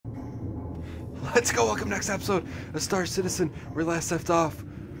Let's go. Welcome to next episode of Star Citizen. Where we last left off.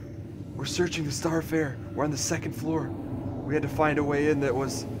 We're searching the Starfarer. We're on the second floor. We had to find a way in that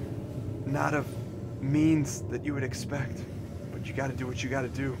was not of means that you would expect. But you gotta do what you gotta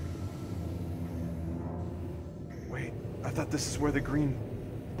do. Wait, I thought this is where the green...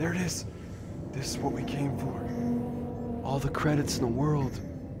 There it is. This is what we came for. All the credits in the world.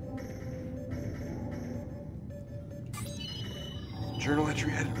 Journal entry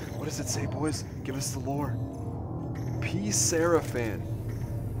head. What does it say, boys? Give us the lore. P. Seraphan.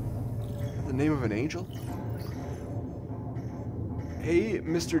 The name of an angel? Hey,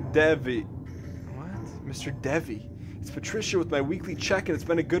 Mr. Devi. What? Mr. Devi. It's Patricia with my weekly check-in. It's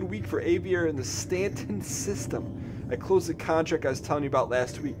been a good week for Aviator and the Stanton system. I closed the contract I was telling you about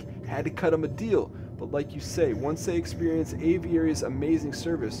last week. Had to cut him a deal. But like you say, once they experience Aviary's amazing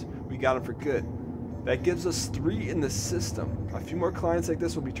service, we got him for good. That gives us 3 in the system. A few more clients like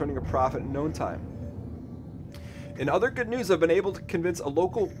this will be turning a profit in no time. In other good news, I've been able to convince a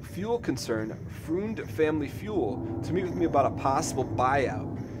local fuel concern, Frund Family Fuel, to meet with me about a possible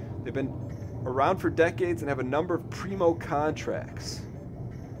buyout. They've been around for decades and have a number of primo contracts.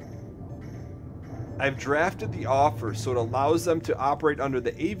 I've drafted the offer so it allows them to operate under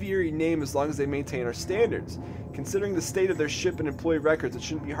the Aviary name as long as they maintain our standards. Considering the state of their ship and employee records, it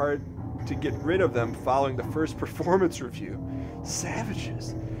shouldn't be hard to get rid of them following the first performance review.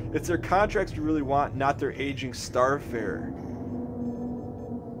 Savages. It's their contracts we really want, not their aging Starfarer.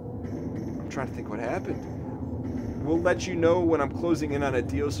 I'm trying to think what happened. We'll let you know when I'm closing in on a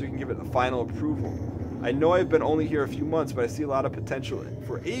deal so you can give it a final approval. I know I've been only here a few months, but I see a lot of potential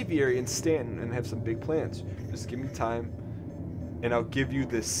for Aviary and Stanton and have some big plans. Just give me time and I'll give you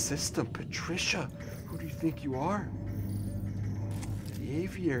this system. Patricia, who do you think you are? The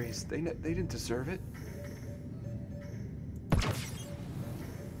Aviaries, they didn't deserve it.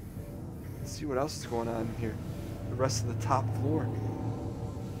 Let's see what else is going on here. The rest of the top floor.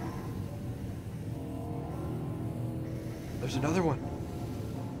 There's another one.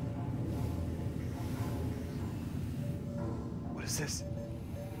 What is this?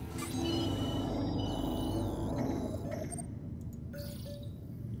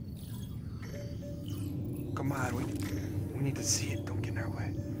 Come on, we need to see it. Don't get in our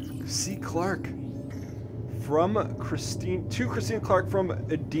way. C. Clark. From Christine, to Christina Clark from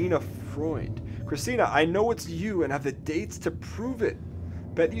Adina Freund. Christina, I know it's you and have the dates to prove it.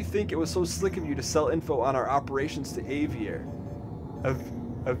 Bet you think it was so slick of you to sell info on our operations to Aviator.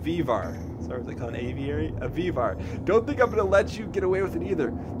 Avivar. Sorry, was I calling Aviary? Avivar. Don't think I'm going to let you get away with it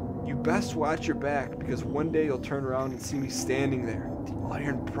either. You best watch your back, because one day you'll turn around and see me standing there. The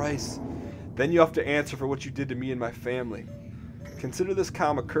iron price. Then you have to answer for what you did to me and my family. Consider this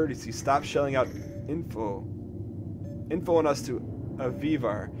common courtesy. Stop shelling out info on us to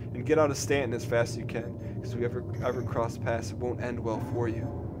Avivar and get out of Stanton as fast as you can, because if we ever cross paths, it won't end well for you.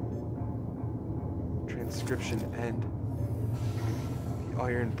 Transcription end. The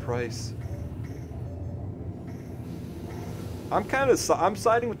iron price. I'm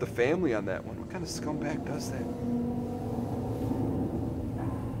siding with the family on that one. What kind of scumbag does that?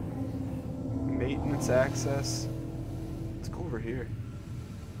 Maintenance access. Let's go over here.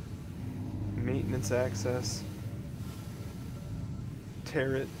 Maintenance access.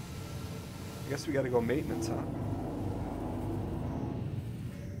 Turret. I guess we gotta go maintenance, huh?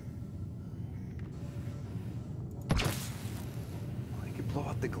 Oh, you can blow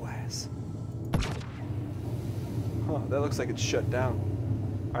out the glass. Huh, that looks like it's shut down.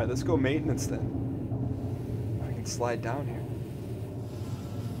 Alright, let's go maintenance then. If we can slide down here.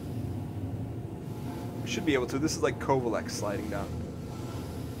 We should be able to. This is like Kovalek sliding down.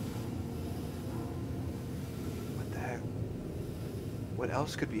 What the heck? What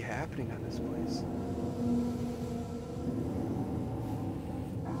else could be happening on this place?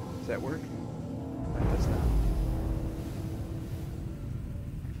 Does that work? That does not.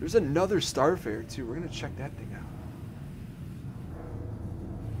 There's another Starfarer too. We're gonna check that thing out.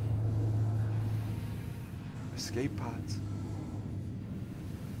 Escape pods.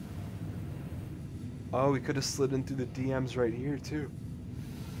 Oh, we could have slid in through the DMs right here too.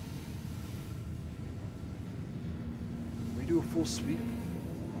 We do a full sweep.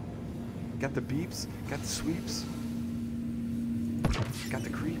 Got the beeps, got the sweeps, got the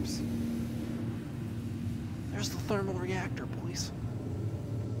creeps. There's the thermal reactor, boys.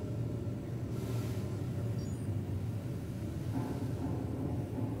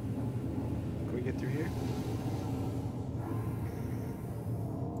 Can we get through here?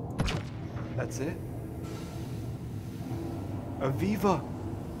 That's it. Aviva!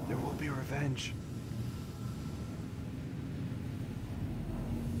 There will be revenge.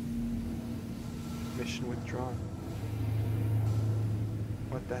 Mission withdrawn.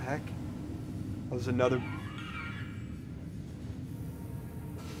 What the heck? Oh, there's another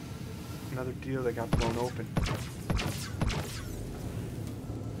deal that got blown open.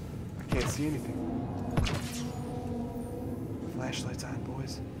 I can't see anything. Flashlight's on,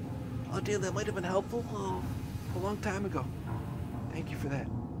 boys. Oh, dude, that might have been helpful a long time ago. Thank you for that.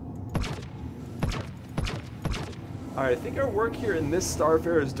 Alright, I think our work here in this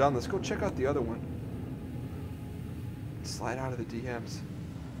Starfarer is done. Let's go check out the other one. Slide out of the DMs.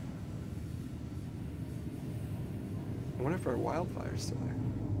 I wonder if our wildfire's still there.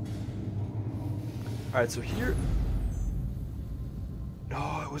 Alright, so here...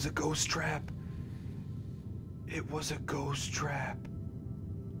 No, it was a ghost trap. It was a ghost trap.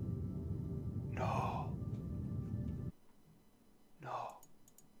 No. No.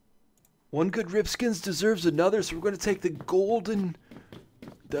 One good Ripskins deserves another, so we're going to take the golden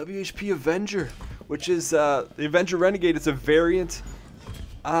WHP Avenger, which is the Avenger Renegade. It's a variant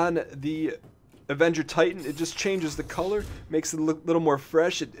on the Avenger Titan. It just changes the color, makes it look a little more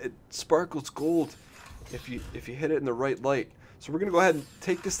fresh. It sparkles gold if you hit it in the right light. So we're going to go ahead and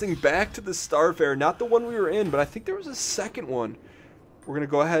take this thing back to the Starfarer, not the one we were in, but I think there was a second one. We're going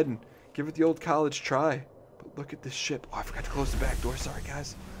to go ahead and give it the old college try. But look at this ship. Oh, I forgot to close the back door. Sorry,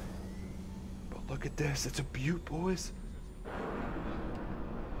 guys. But look at this. It's a beaut, boys.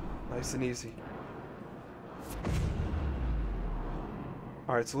 Nice and easy.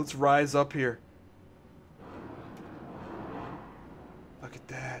 Alright, so let's rise up here. Look at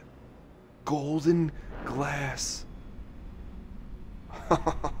that. Golden glass.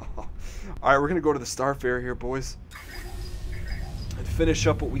 Alright, we're going to go to the Starfarer here, boys. And finish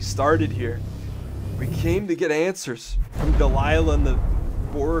up what we started here. We came to get answers from Delilah and the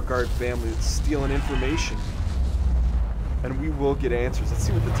Beauregard family that's stealing information. And we will get answers. Let's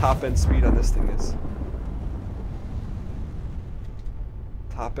see what the top end speed on this thing is.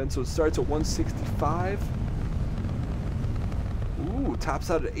 Top end, so it starts at 165. Ooh,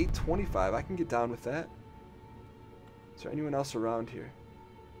 tops out at 825. I can get down with that. Is there anyone else around here?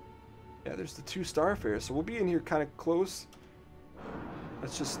 Yeah, there's the two Starfarers, so we'll be in here kind of close.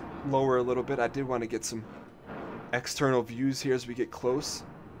 Let's just lower a little bit. I did want to get some external views here as we get close.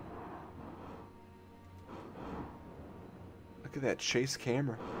 Look at that chase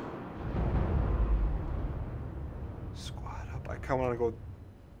camera. Squad up. I kind of want to go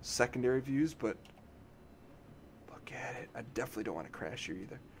secondary views, but look at it. I definitely don't want to crash here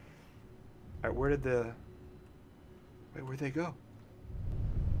either. Alright, where did the... Wait, where'd they go?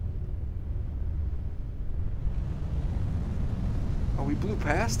 Oh, we blew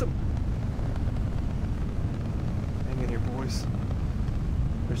past them. Hang in here, boys.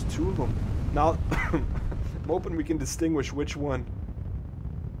 There's two of them. Now, I'm hoping we can distinguish which one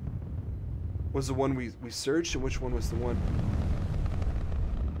was the one we searched and which one was the one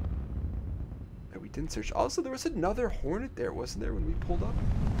that we didn't search. Also, there was another Hornet there, wasn't there, when we pulled up?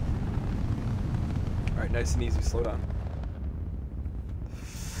 Alright, nice and easy. Slow down.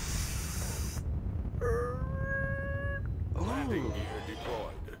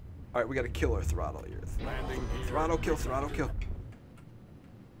 Alright, we gotta kill our throttle here. Throttle kill, throttle kill.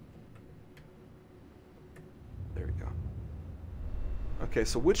 There we go. Okay,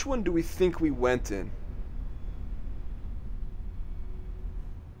 so which one do we think we went in?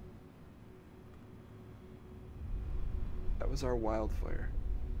 That was our wildfire.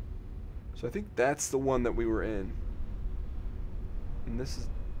 So I think that's the one that we were in. And this is...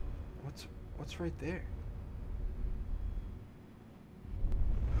 What's right there?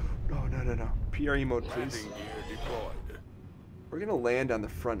 No. PRE mode, please. We're gonna land on the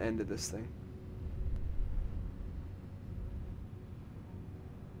front end of this thing.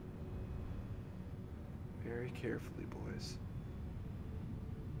 Very carefully, boys.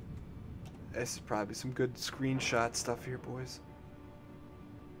 This is probably some good screenshot stuff here, boys.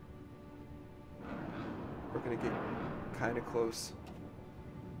 We're gonna get kind of close.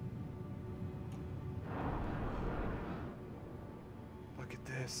 Look at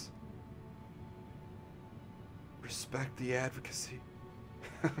this. Respect the advocacy.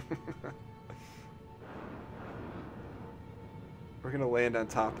 We're gonna land on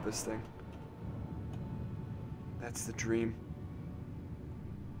top of this thing. That's the dream.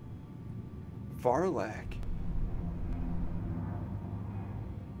 Varlak. I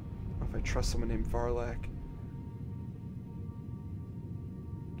don't know if I trust someone named Varlak.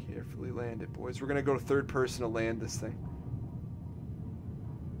 Carefully land it, boys. We're gonna go to third person to land this thing.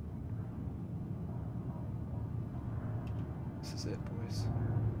 This is it, boys.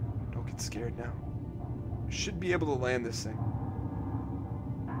 Don't get scared now. We should be able to land this thing.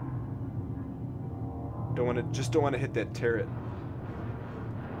 Just don't want to hit that turret.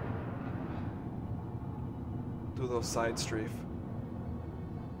 Do a little side strafe.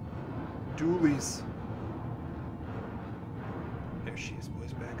 Doolies. There she is,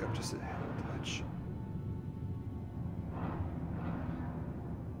 boys. Back up just a touch.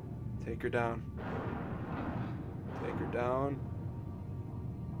 Take her down. Take her down.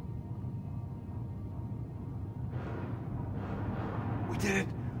 We did it!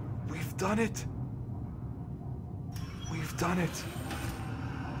 We've done it! We've done it!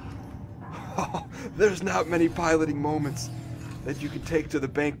 Oh, there's not many piloting moments that you can take to the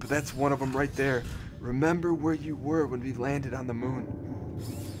bank, but that's one of them right there. Remember where you were when we landed on the moon.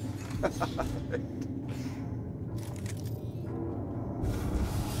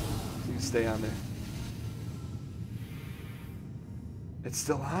 Please stay on there. It's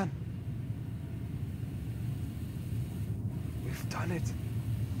still on. We've done it.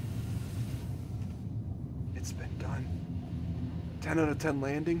 It's been done. 10 out of 10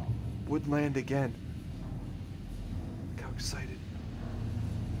 landing. Would land again. Look how excited.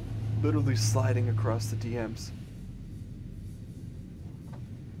 Literally sliding across the DMs.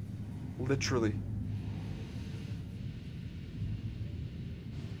 Literally.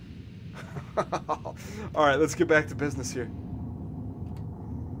 Alright, let's get back to business here.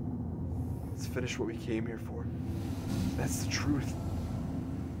 Let's finish what we came here for. That's the truth.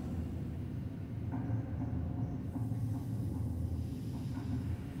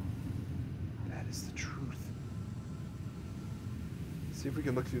 That is the truth. See if we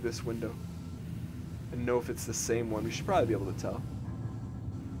can look through this window and know if it's the same one. We should probably be able to tell.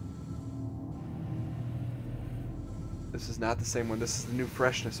 This is not the same one. This is the new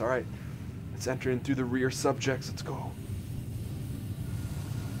freshness. Alright. Let's enter in through the rear subjects. Let's go.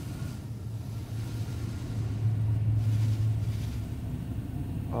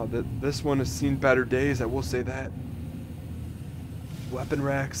 This one has seen better days, I will say that. Weapon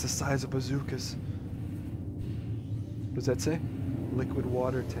racks the size of bazookas. What does that say? Liquid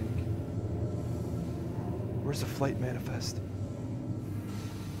water tank. Where's the flight manifest?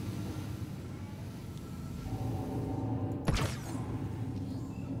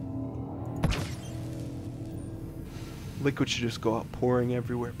 Liquid should just go out pouring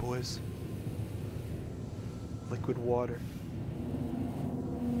everywhere, boys. Liquid water.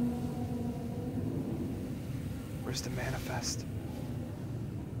 Where's the manifest?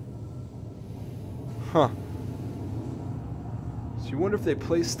 Huh. So you wonder if they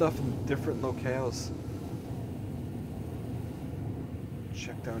place stuff in different locales.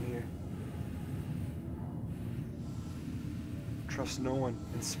 Check down here. Trust no one.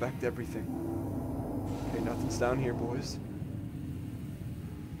 Inspect everything. Okay, nothing's down here, boys.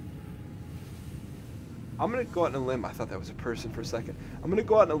 I'm gonna go out on a limb. I thought that was a person for a second. I'm gonna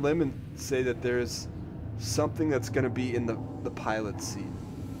go out on a limb and say that there's something that's gonna be in the pilot's seat.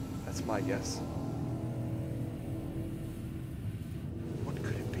 That's my guess. What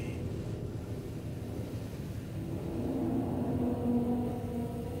could it be?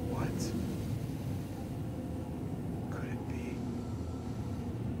 What could it be?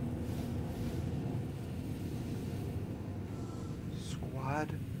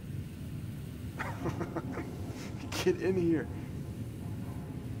 Squad? Get in here.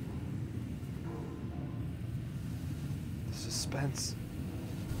 The suspense.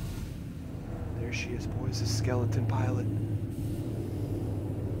 There she is, boys, a skeleton pilot.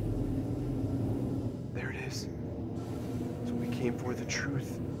 There it is. So we came for the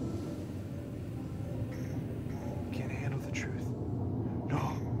truth. We can't handle the truth.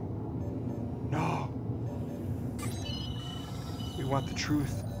 No. No. We want the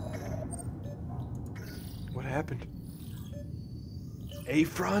truth. What happened? A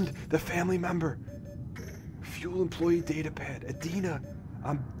friend, the family member. Fuel employee datapad. Adina.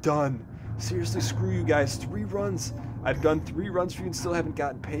 I'm done. Seriously, screw you guys. 3 runs. I've done 3 runs for you and still haven't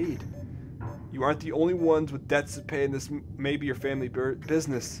gotten paid. You aren't the only ones with debts to pay, and this may be your family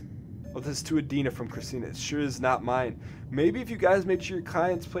business. Oh, this is to Adina from Christina. It sure is not mine. Maybe if you guys made sure your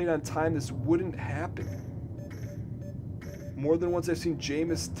clients paid on time, this wouldn't happen. More than once I've seen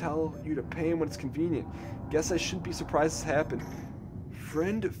Jameis tell you to pay him when it's convenient. Guess I shouldn't be surprised this happened.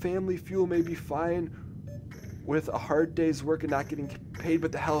 Friend, family, fuel may be fine with a hard day's work and not getting paid,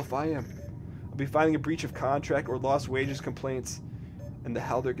 but the hell if I am. I'll be filing a breach of contract or lost wages complaints, and the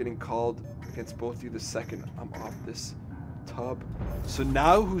hell they're getting called against both of you the second I'm off this tub. So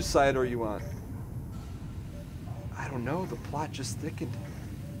now whose side are you on? I don't know. The plot just thickened.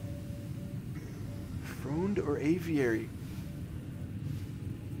 Froond or Aviary?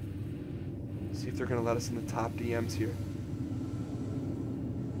 See if they're going to let us in the top DMs here.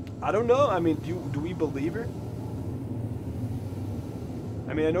 I don't know. I mean, do we believe her?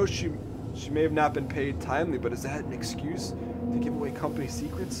 I mean, I know she may have not been paid timely, but is that an excuse to give away company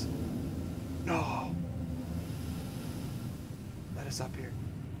secrets? No. Let us up here.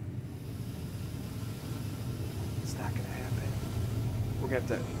 It's not gonna happen. We're gonna have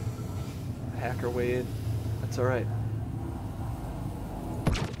to hack our way in. That's all right.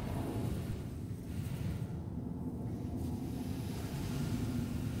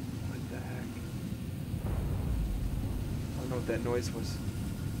 What the heck? I don't know what that noise was.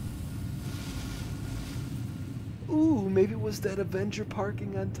 Ooh, maybe it was that Avenger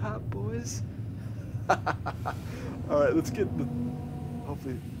parking on top, boys. Alright, let's get the,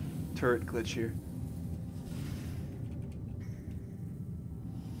 hopefully, turret glitch here.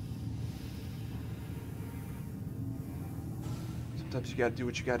 Sometimes you gotta do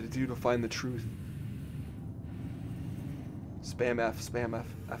what you gotta do to find the truth. Spam F,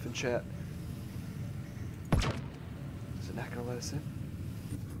 F in chat. Is it not gonna let us in?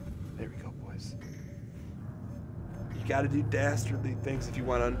 There we go, boys. You gotta do dastardly things if you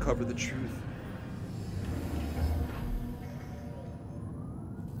want to uncover the truth.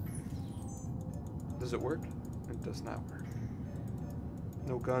 Does it work? It does not work.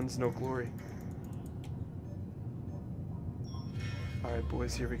 No guns, no glory. Alright,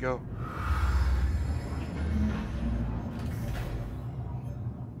 boys, here we go.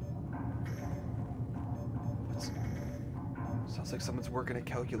 Sounds like someone's working a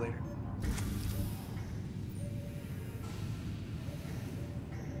calculator.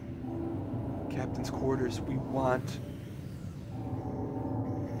 Captain's quarters, we want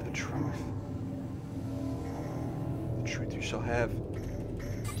the truth. The truth you shall have.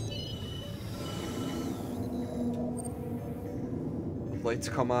 The lights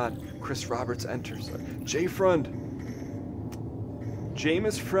come on. Chris Roberts enters. Jay Frund.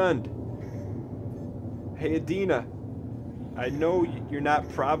 Jameis Frund. Hey Adina. I know you're not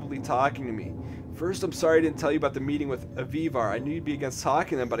probably talking to me. First, I'm sorry I didn't tell you about the meeting with Avivar. I knew you'd be against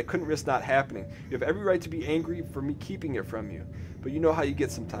talking to them, but I couldn't risk not happening. You have every right to be angry for me keeping it from you. But you know how you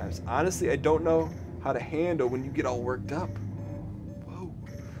get sometimes. Honestly, I don't know how to handle when you get all worked up. Whoa.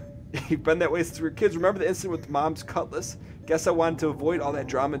 You've been that way since we were kids. Remember the incident with Mom's cutlass? Guess I wanted to avoid all that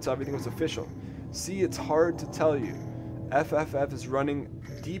drama until everything was official. See, it's hard to tell you. FFF is running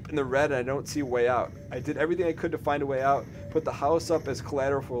deep in the red and I don't see a way out. I did everything I could to find a way out. Put the house up as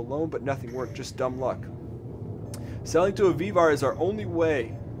collateral for a loan, but nothing worked. Just dumb luck. Selling to Avivar is our only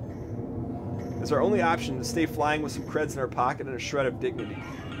way. It's our only option to stay flying with some creds in our pocket and a shred of dignity.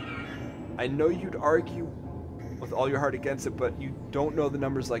 I know you'd argue with all your heart against it, but you don't know the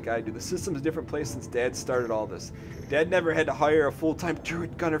numbers like I do. The system's a different place since Dad started all this. Dad never had to hire a full-time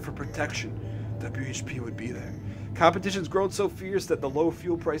turret gunner for protection. WHP would be there. Competition's grown so fierce that the low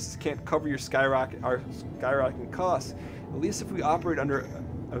fuel prices can't cover your skyrocketing costs. At least if we operate under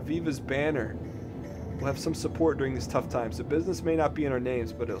Aviva's banner, we'll have some support during these tough times. The business may not be in our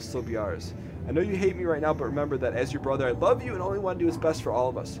names, but it'll still be ours. I know you hate me right now, but remember that as your brother, I love you and only want to do what's best for all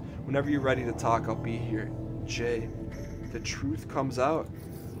of us. Whenever you're ready to talk, I'll be here. Jay, the truth comes out.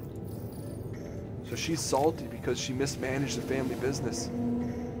 So she's salty because she mismanaged the family business.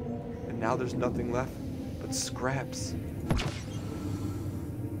 And now there's nothing left but scraps.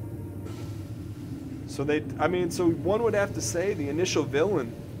 So so one would have to say the initial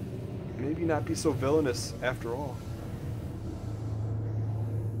villain maybe not be so villainous after all.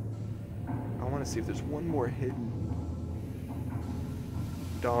 I want to see if there's one more hidden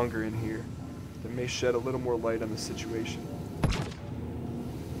donger in here that may shed a little more light on the situation.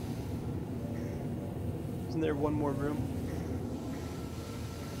 Isn't there one more room?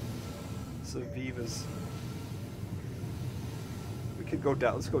 It's Aviva's. We could go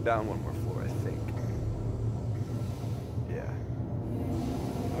down. Let's go down one more floor, I think. Yeah.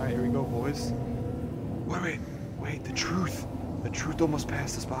 Alright, here we go, boys. Wait, the truth. The truth almost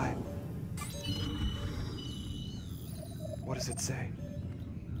passed us by. What does it say?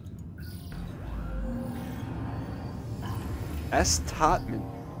 S. Totman.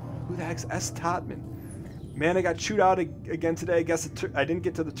 Who the heck's S. Totman? Man, I got chewed out again today. I guess I didn't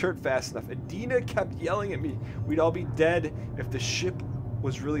get to the turret fast enough. Adina kept yelling at me. We'd all be dead if the ship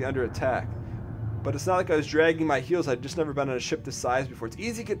was really under attack. But it's not like I was dragging my heels. I'd just never been on a ship this size before. It's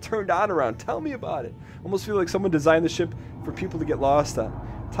easy to get turned on around. Tell me about it. Almost feel like someone designed the ship for people to get lost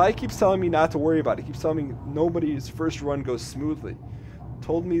on. Ty keeps telling me not to worry about it. He keeps telling me nobody's first run goes smoothly.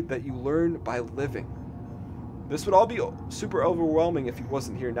 Told me that you learn by living. This would all be super overwhelming if he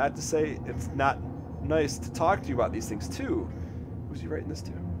wasn't here. Not to say it's not nice to talk to you about these things too. Who's he writing this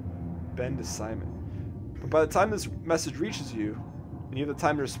to? Ben to Simon. But by the time this message reaches you, and you have the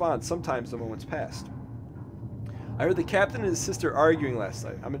time to respond. Sometimes the moment's passed. I heard the captain and his sister arguing last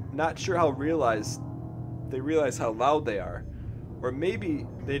night. I'm not sure how they realize how loud they are. Or maybe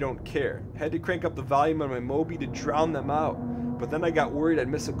they don't care. Had to crank up the volume on my Moby to drown them out. But then I got worried I'd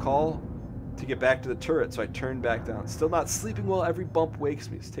miss a call to get back to the turret, so I turned back down. Still not sleeping well. Every bump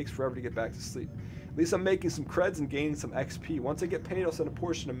wakes me. It takes forever to get back to sleep. At least I'm making some creds and gaining some XP. Once I get paid, I'll send a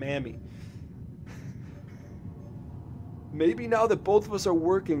portion to Mammy. Maybe now that both of us are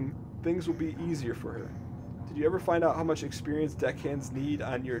working, things will be easier for her. Did you ever find out how much experience deckhands need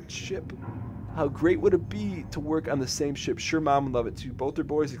on your ship? How great would it be to work on the same ship? Sure, Mom would love it too. Both their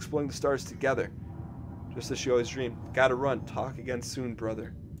boys exploring the stars together. Just as she always dreamed. Gotta run. Talk again soon,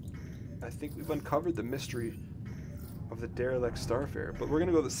 brother. I think we've uncovered the mystery of the derelict Starfarer. But we're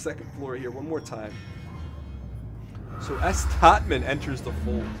gonna go to the second floor here one more time. So S. Totman enters the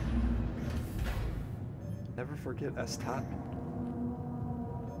fold. Never forget S. Totman.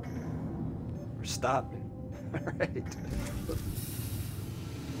 Or Stotman. Alright.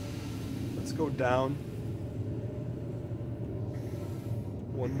 Let's go down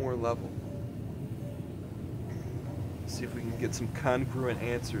one more level. See if we can get some congruent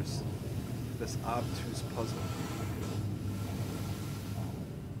answers to this obtuse puzzle.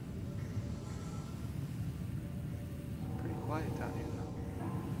 Pretty quiet down here though.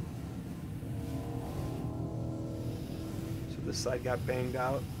 So this side got banged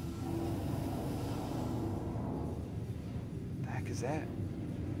out. What the heck is that?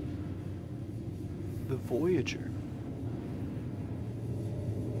 The Voyager.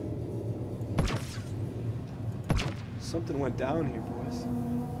 Something went down here, boys.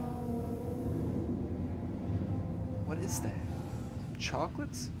 What is that?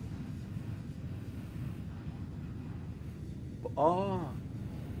 Chocolates? Oh.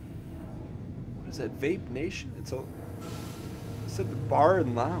 What is that? Vape Nation? It said the bar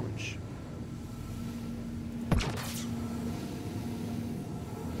and lounge.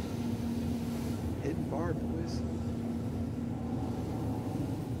 Hidden bar, boys.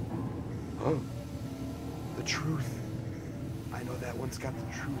 Oh. The truth. I know that one's got the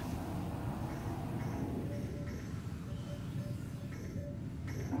truth.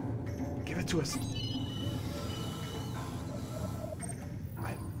 Give it to us.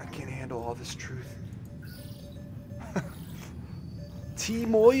 I can't handle all this truth. T.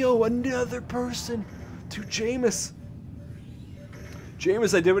 Moyo, another person. To Jameis.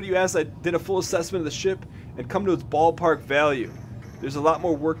 Jameis, I did what you asked. I did a full assessment of the ship and come to its ballpark value. There's a lot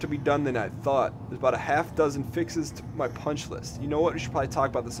more work to be done than I thought. There's about a half dozen fixes to my punch list. You know what? We should probably talk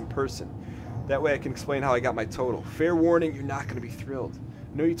about this in person. That way I can explain how I got my total. Fair warning, you're not going to be thrilled.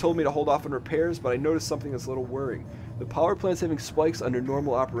 I know you told me to hold off on repairs, but I noticed something that's a little worrying. The power plant's having spikes under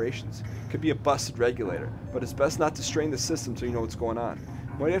normal operations. Could be a busted regulator, but it's best not to strain the system so you know what's going on.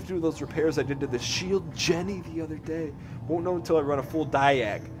 Might have to do those repairs I did to the Shield Jenny the other day. Won't know until I run a full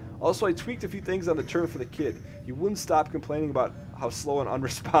diag. Also, I tweaked a few things on the turn for the kid. He wouldn't stop complaining about how slow and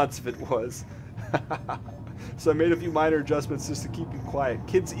unresponsive it was. So I made a few minor adjustments just to keep him quiet.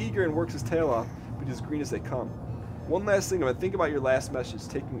 Kid's eager and works his tail off, but he's as green as they come. One last thing, I'm think about your last message.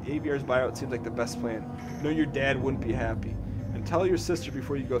 Taking AVR's buyout seems like the best plan. I know your dad wouldn't be happy. And tell your sister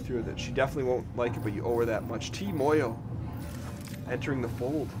before you go through with it. She definitely won't like it, but you owe her that much. T. Moyo. Entering the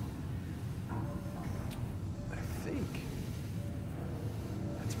fold. I think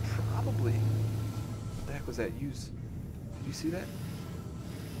that's probably... What the heck was that use? Did you see that?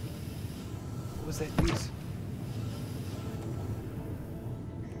 What was that use?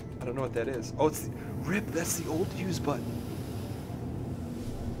 I don't know what that is. Oh, it's the... RIP, that's the old use button.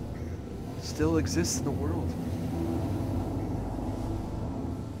 Still exists in the world.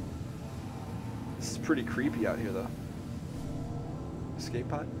 This is pretty creepy out here, though. Escape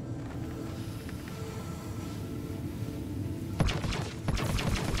pod?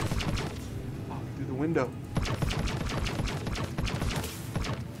 Oh, through the window.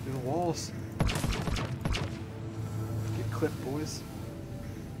 Through the walls. Get clipped, boys.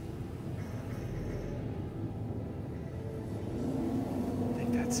 I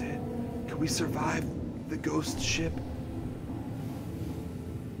think that's it. Can we survive the ghost ship?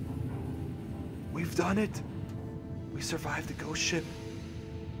 We've done it. We survived the ghost ship.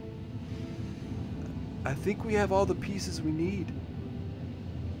 I think we have all the pieces we need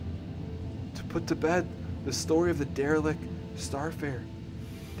to put to bed the story of the derelict Starfarer.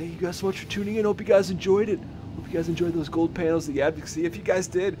 Thank you guys so much for tuning in. Hope you guys enjoyed it. Hope you guys enjoyed those gold panels, the advocacy. If you guys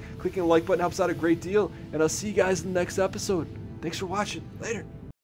did, clicking the like button helps out a great deal. And I'll see you guys in the next episode. Thanks for watching. Later.